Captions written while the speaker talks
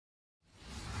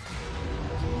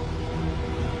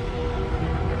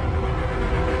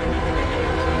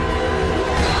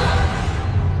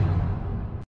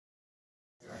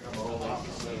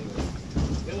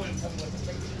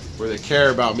care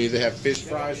about me. They have fish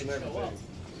fries and everything.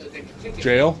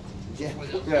 Jail?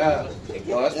 Yeah.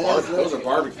 Oh, those are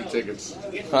barbecue tickets.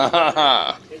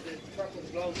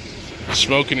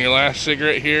 Smoking your last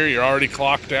cigarette here. You're already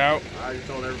clocked out. I just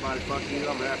told everybody, fuck you,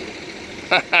 I'm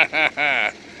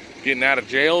happy. Getting out of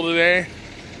jail today.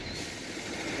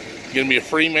 Gonna be a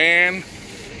free man.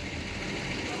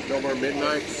 No more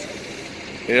midnights.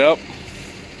 Yep.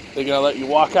 They're gonna let you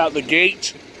walk out the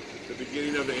gate. The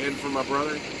beginning of the end for my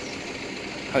brother.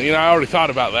 You know, I already thought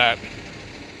about that.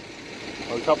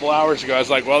 A couple hours ago, I was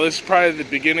like, well, this is probably the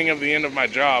beginning of the end of my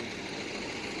job.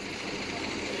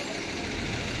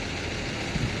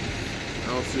 I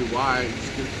don't see why.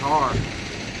 Just get a car.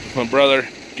 My brother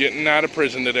getting out of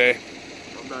prison today.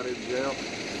 I'm not in jail.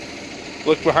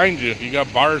 Look behind you. You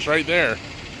got bars right there.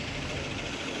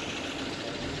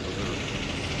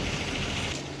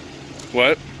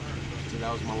 What? So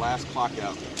that was my last clock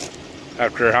out.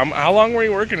 After how long were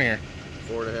you working here?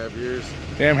 4.5 years.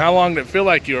 Damn, how long did it feel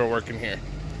like you were working here?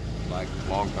 Like a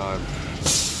long time.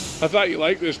 I thought you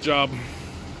liked this job.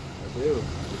 I do.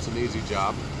 It's an easy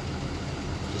job.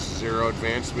 Just 0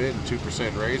 advancement and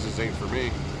 2% raises ain't for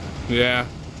me. Yeah.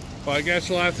 Well, I guess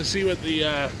we'll have to see what the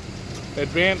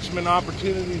advancement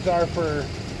opportunities are for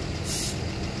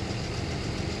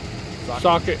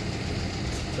socket.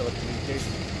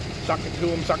 Telecommunications. Socket to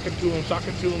him, socket to him,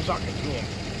 socket to him, socket to him.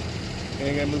 And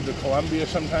you're gonna move to Columbia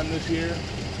sometime this year?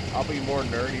 I'll be more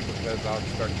nerdy because I'll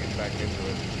start getting back into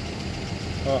it.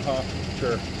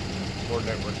 Sure. More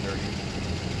network nerdy.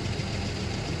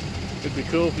 It'd be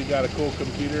cool if you got a cool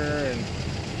computer and,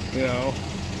 you know,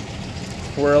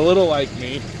 we're a little like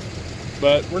me,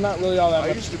 but we're not really all that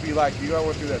much. I used to be like you. I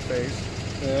went through that phase.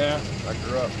 Yeah. I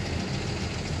grew up.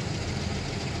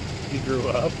 You grew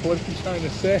up? What are you trying to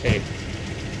say?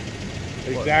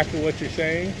 Exactly what you're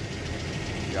saying?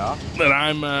 Yeah. That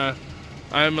I'm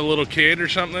a little kid or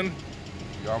something?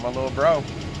 You are my little bro.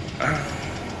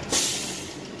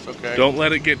 It's okay. Don't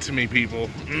let it get to me, people.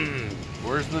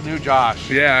 Where's the new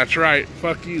Josh? Yeah, that's right.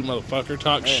 Fuck you, motherfucker.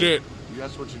 Talk shit.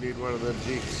 That's what you need, one of them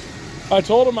Jeeps. I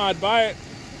told him I'd buy it.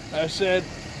 I said,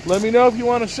 let me know if you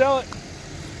want to sell it.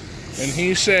 And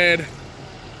he said,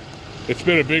 it's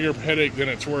been a bigger headache than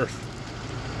it's worth.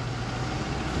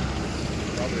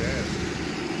 Probably has.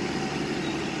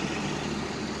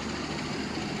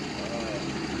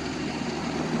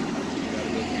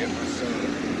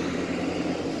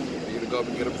 Go up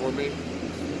and get him for me?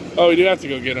 Oh, you do have to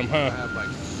go get him, huh? I have like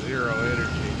 0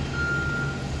 energy.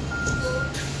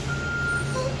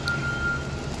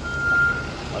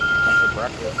 Like for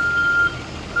breakfast.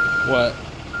 What?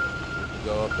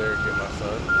 Go up there and get my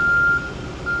son.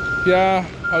 Yeah,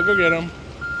 I'll go get him.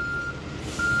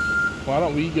 Why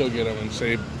don't we go get him and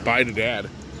say bye to Dad?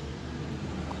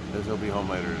 Because he'll be home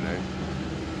later today.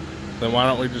 Then why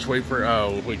don't we just wait for...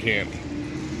 Oh, we can't.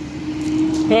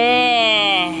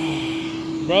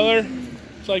 Brother,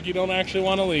 it's like you don't actually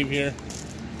want to leave here.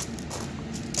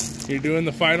 You're doing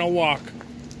the final walk.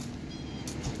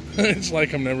 It's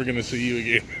like I'm never going to see you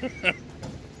again. It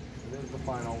is the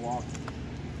final walk.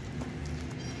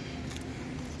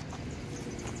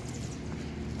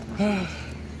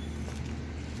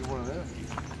 You're one of them.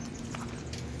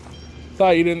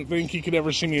 Thought you didn't think you could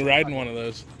ever see me riding one of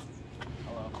those.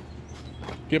 Hello.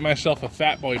 Get myself a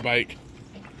fat boy bike.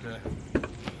 Okay.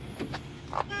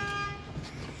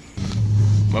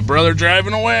 My brother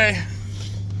driving away.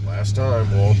 Last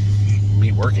time, well,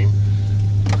 me working.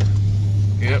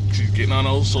 Yep, she's getting on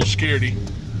old Social Security.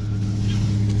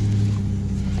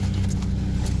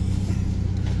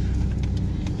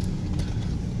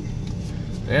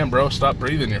 Damn, bro, stop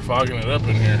breathing. You're fogging it up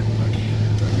in here. I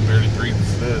can barely breathe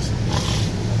with this.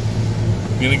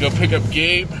 I'm gonna go pick up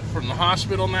Gabe from the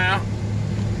hospital now.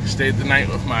 Stayed the night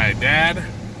with my dad,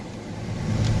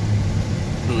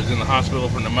 who was in the hospital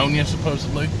for pneumonia,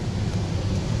 supposedly.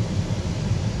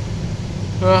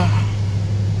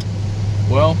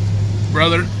 Well,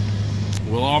 brother,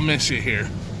 we'll all miss you here.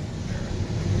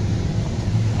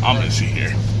 I'll miss you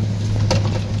here.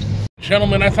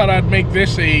 Gentlemen, I thought I'd make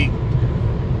this a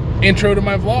intro to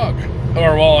my vlog.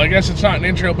 Or, well, I guess it's not an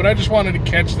intro, but I just wanted to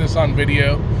catch this on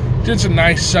video. It's a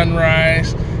nice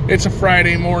sunrise. It's a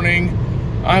Friday morning.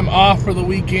 I'm off for the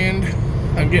weekend.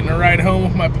 I'm getting a ride home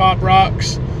with my Pop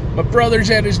Rocks. My brother's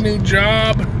at his new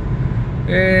job.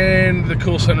 And the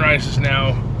cool sunrise is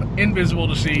now invisible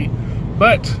to see.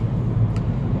 But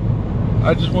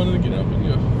I just wanted to get up and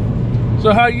go.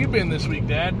 So how you been this week,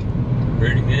 Dad?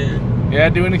 Pretty good. Yeah,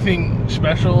 do anything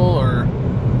special or?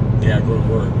 Yeah, go to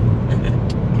work.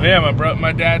 Yeah,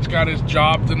 my dad's got his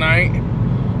job tonight.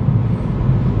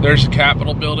 There's the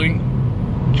Capitol building,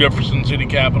 Jefferson City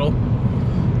Capitol.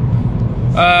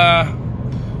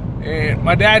 And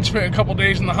my dad spent a couple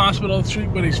days in the hospital this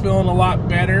week, but he's feeling a lot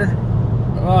better.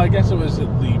 Well, I guess it was at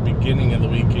the beginning of the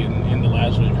week into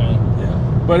last week, huh?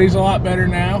 Yeah. But he's a lot better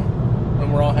now,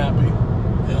 and we're all happy.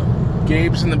 Yeah.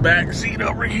 Gabe's in the back seat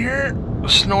over here,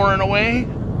 snoring away.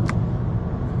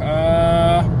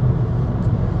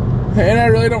 And I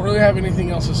really don't have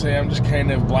anything else to say. I'm just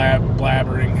kind of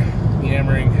blabbering,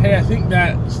 yammering. Hey, I think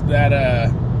that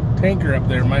tanker up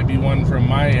there might be one from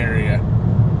my area.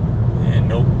 And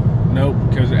nope. Nope,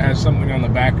 because it has something on the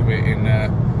back of it. And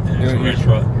it's a red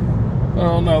truck.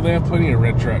 Oh no, they have plenty of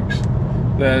red trucks.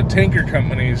 The tanker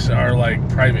companies are like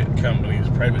private companies,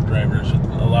 private drivers with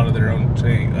a lot of their own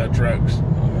trucks.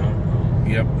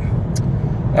 Yep.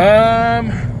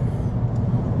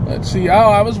 Let's see.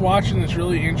 Oh, I was watching this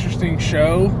really interesting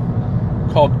show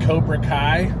called Cobra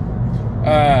Kai.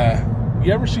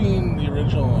 You ever seen the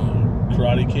original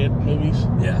Karate Kid movies?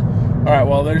 Yeah. All right.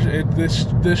 Well, there's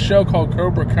this show called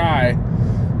Cobra Kai.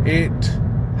 It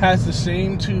has the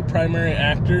same two primary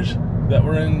actors that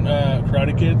were in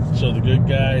Karate Kid. So the good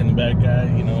guy and the bad guy.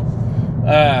 You know,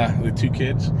 the two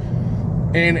kids.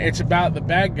 And it's about the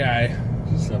bad guy.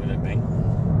 Something at me.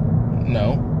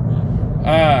 No.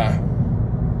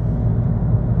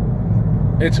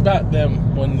 It's about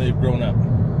them when they've grown up.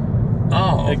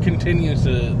 Oh. It continues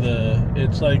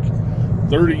it's like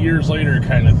 30 years later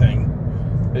kind of thing.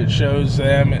 It shows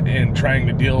them and trying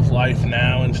to deal with life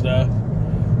now and stuff.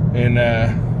 And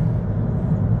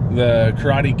the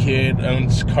Karate Kid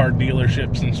owns car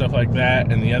dealerships and stuff like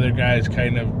that, and the other guy's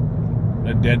kind of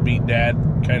a deadbeat dad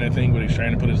kind of thing, but he's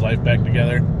trying to put his life back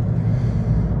together.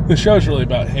 The show's really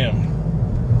about him.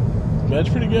 But it's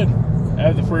pretty good. I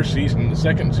have the first season. The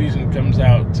second season comes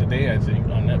out today, I think,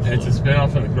 on Netflix. It's a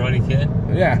spinoff of the Karate Kid?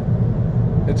 Yeah.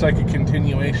 It's like a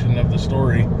continuation of the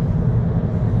story.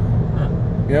 Huh.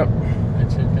 Yep. I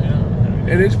checked that out.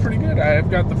 It is pretty good.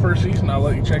 I've got the first season. I'll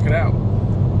let you check it out.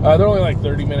 They're only like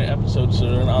 30-minute episodes,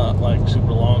 so they're not like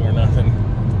super long or nothing.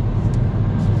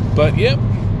 But, yep.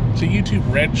 It's a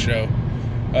YouTube Red show.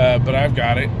 But I've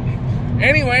got it.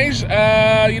 Anyways,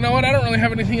 you know what? I don't really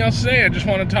have anything else to say. I just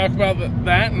want to talk about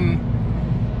that and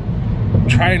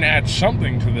try and add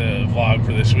something to the vlog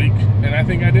for this week. And I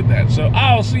think I did that. So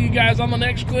I'll see you guys on the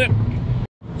next clip.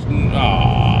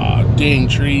 Aw, dang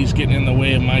trees getting in the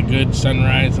way of my good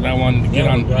sunrise that I wanted to get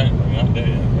on. Right in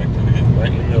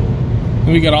the middle.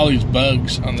 We got all these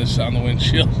bugs on the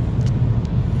windshield. Yeah,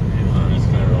 that's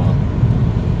kind of wrong.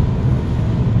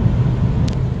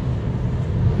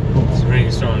 It's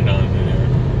raining strong down in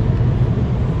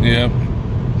there. Yep.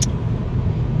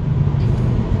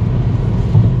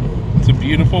 It's a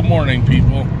beautiful morning,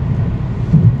 people.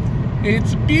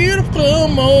 It's a beautiful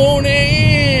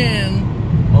morning.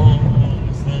 Oh,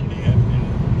 Sunday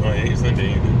afternoon. Oh, yeah,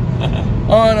 Sunday evening.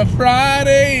 On a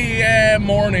Friday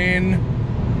morning.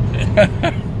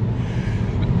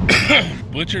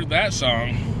 Butchered that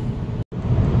song.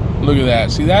 Look at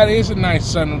that. See, that is a nice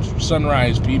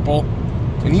sunrise, people.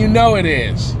 And you know it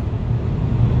is.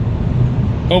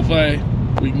 Hopefully,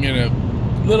 we can get a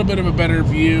little bit of a better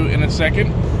view in a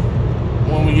second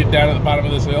when we get down at the bottom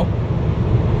of this hill.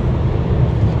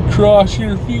 Cross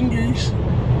your fingers.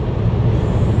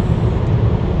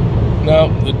 No,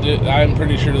 I'm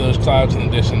pretty sure those clouds in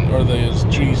the distance, or those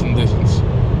trees in the distance.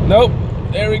 Nope.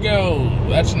 There we go.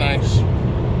 That's nice.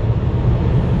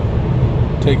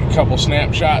 Take a couple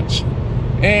snapshots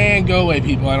and go away,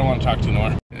 people. I don't want to talk to you no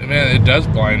more. Man, it does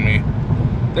blind me.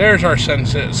 There's our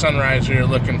sunrise we were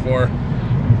looking for.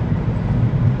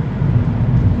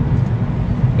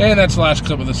 And that's the last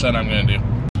clip of the sun I'm going to do.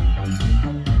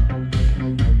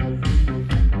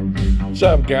 What's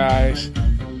up, guys?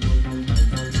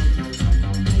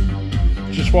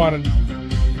 Just wanted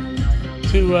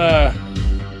to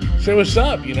say what's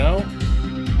up, you know?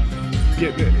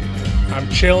 I'm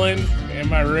chilling in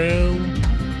my room.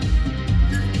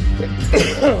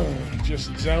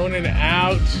 Just zoning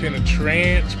out in a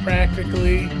trance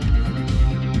practically.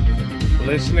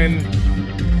 Listening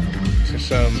to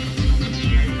some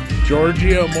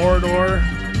Giorgio Moroder,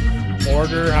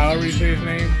 however you say his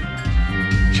name.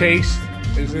 Chase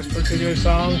is this particular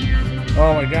song.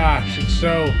 Oh my gosh, it's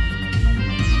so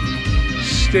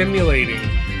stimulating.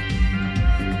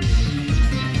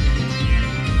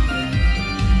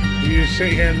 You just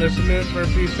sit here and listen to it for a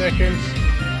few seconds.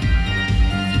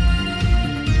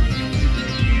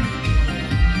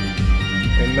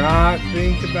 And not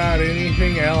think about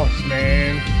anything else,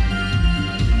 man.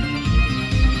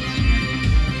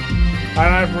 I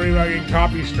don't have to worry about getting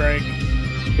copy strike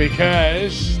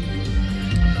because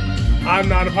I'm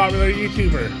not a popular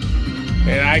YouTuber.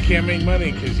 And I can't make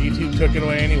money because YouTube took it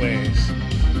away anyways.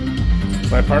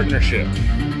 My partnership.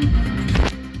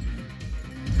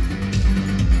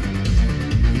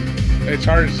 It's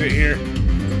hard to sit here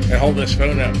and hold this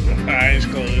phone up with my eyes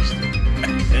closed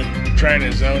and trying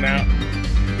to zone out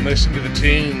and listen to the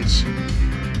tunes.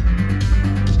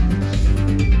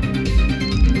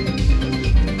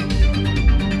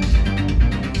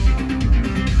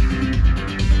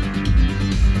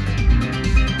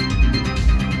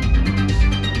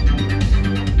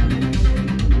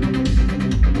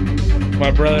 My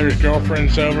brother's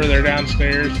girlfriend's over, they're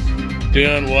downstairs.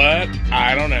 Doing what?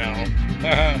 I don't know.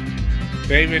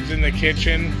 David's in the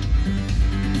kitchen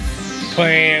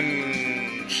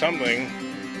playing something.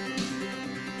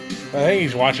 I think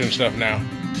he's watching stuff now.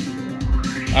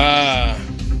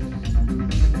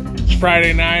 It's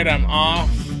Friday night, I'm off.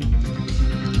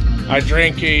 I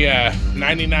drank a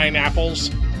 99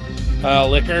 Apples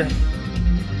liquor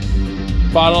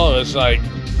bottle. It was like,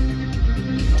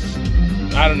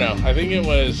 I don't know. I think it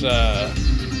was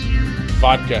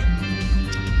vodka.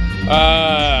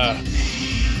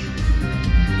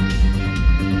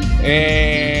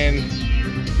 And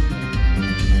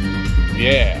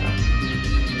yeah.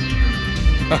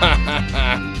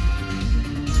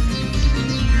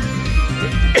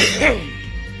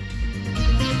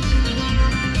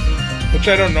 Which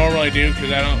I don't normally do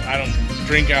because I don't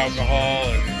drink alcohol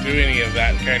and do any of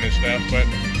that kind of stuff, but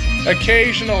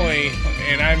occasionally,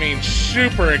 and I mean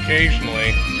super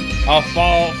occasionally, I'll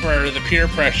fall for the peer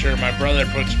pressure my brother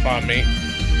puts upon me,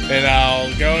 and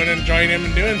I'll go in and join him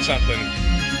in doing something.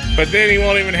 But then he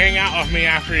won't even hang out with me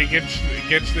after he gets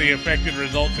the expected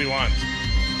results he wants.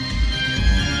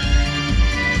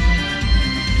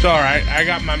 It's alright, I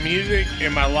got my music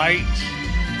and my lights.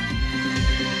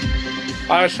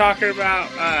 I was talking about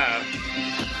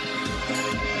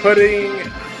putting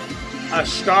a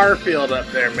star field up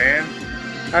there, man.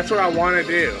 That's what I want to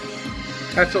do.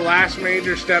 That's the last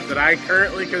major step that I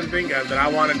currently can think of that I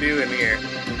want to do in here.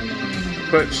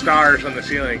 Put stars on the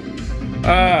ceiling.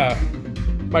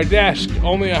 My desk,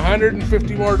 only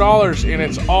 $150 more, and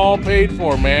it's all paid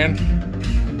for, man.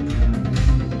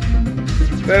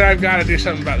 Then I've got to do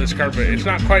something about this carpet. It's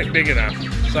not quite big enough,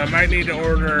 so I might need to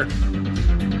order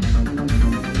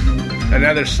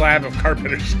another slab of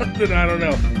carpet or something. I don't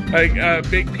know. Like a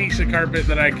big piece of carpet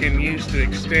that I can use to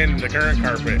extend the current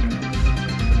carpet.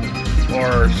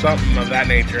 Or something of that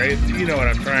nature. You know what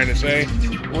I'm trying to say.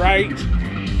 Right?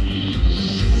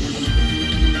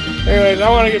 Anyways, I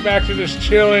want to get back to just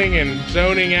chilling and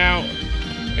zoning out.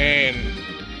 And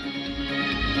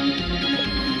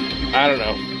I don't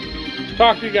know.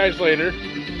 Talk to you guys later.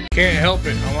 Can't help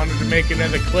it. I wanted to make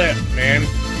another clip, man.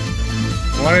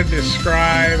 I want to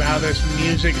describe how this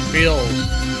music feels.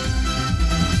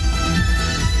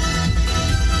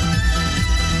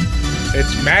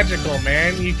 It's magical,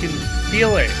 man. You can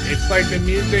feel it. It's like the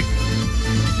music,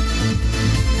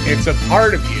 it's a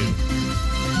part of you.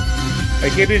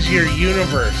 Like it is your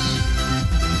universe.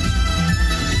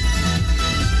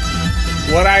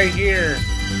 What I hear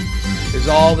is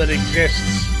all that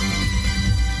exists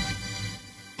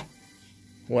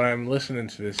when I'm listening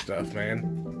to this stuff, man.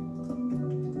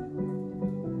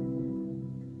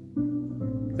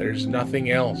 There's nothing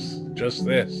else, just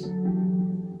this.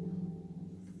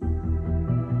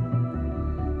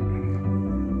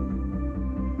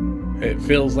 It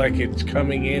feels like it's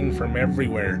coming in from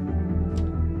everywhere.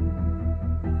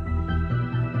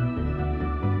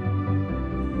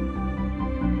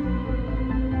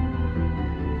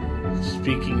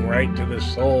 Speaking right to the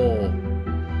soul.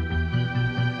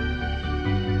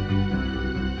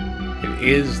 It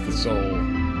is the soul.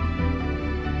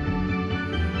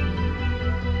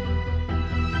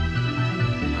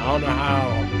 I don't know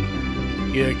how.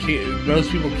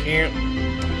 Most people can't.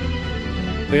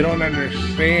 They don't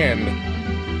understand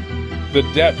the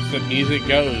depth that music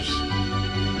goes.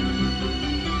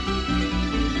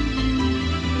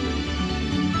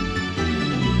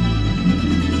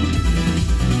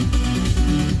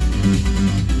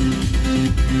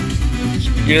 It's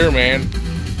pure, man.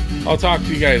 I'll talk to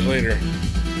you guys later.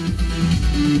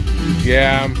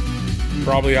 Yeah,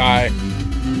 probably I.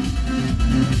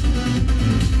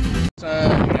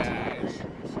 Guys,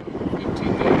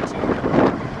 15 minutes.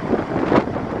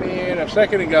 Man, a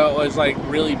second ago it was like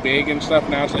really big and stuff.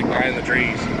 Now it's like behind the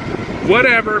trees.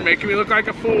 Whatever, making me look like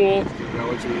a fool.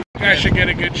 I should get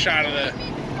a good shot of the.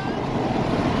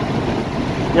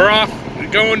 We're off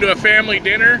going to a family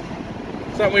dinner.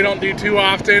 Something we don't do too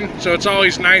often, so it's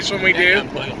always nice when we do.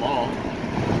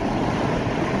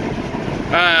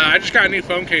 I just got a new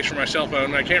phone case for my cell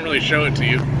phone. I can't really show it to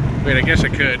you. I mean, I guess I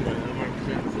could.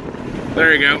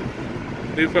 There you go.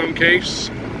 New phone case.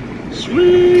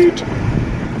 Sweet.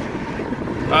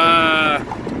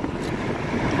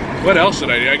 What else did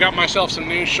I do? I got myself some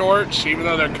new shorts, even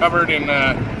though they're covered in,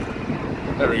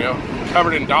 there we go,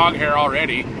 covered in dog hair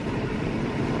already.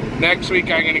 Next week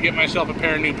I'm going to get myself a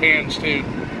pair of new pants too.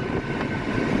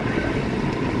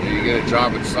 Yeah, you get a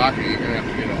job at Socket, you're going to have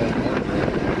to get a whole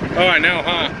wardrobe. Oh, I know,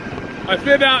 huh? I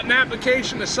filled out an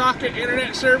application to Socket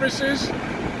Internet Services.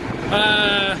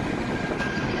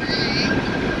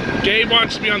 Gabe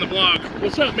wants to be on the vlog.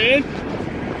 What's up, man?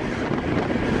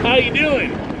 How you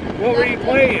doing? What were you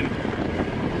playing?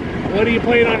 What are you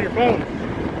playing on your phone?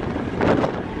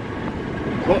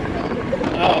 What?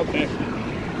 Oh, okay.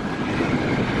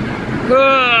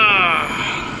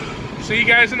 See you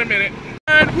guys in a minute.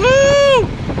 And woo!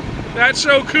 That's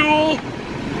so cool.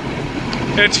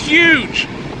 It's huge.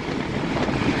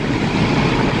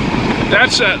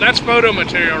 That's photo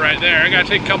material right there. I gotta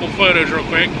take a couple photos real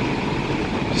quick.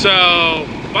 So,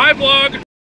 bye vlog.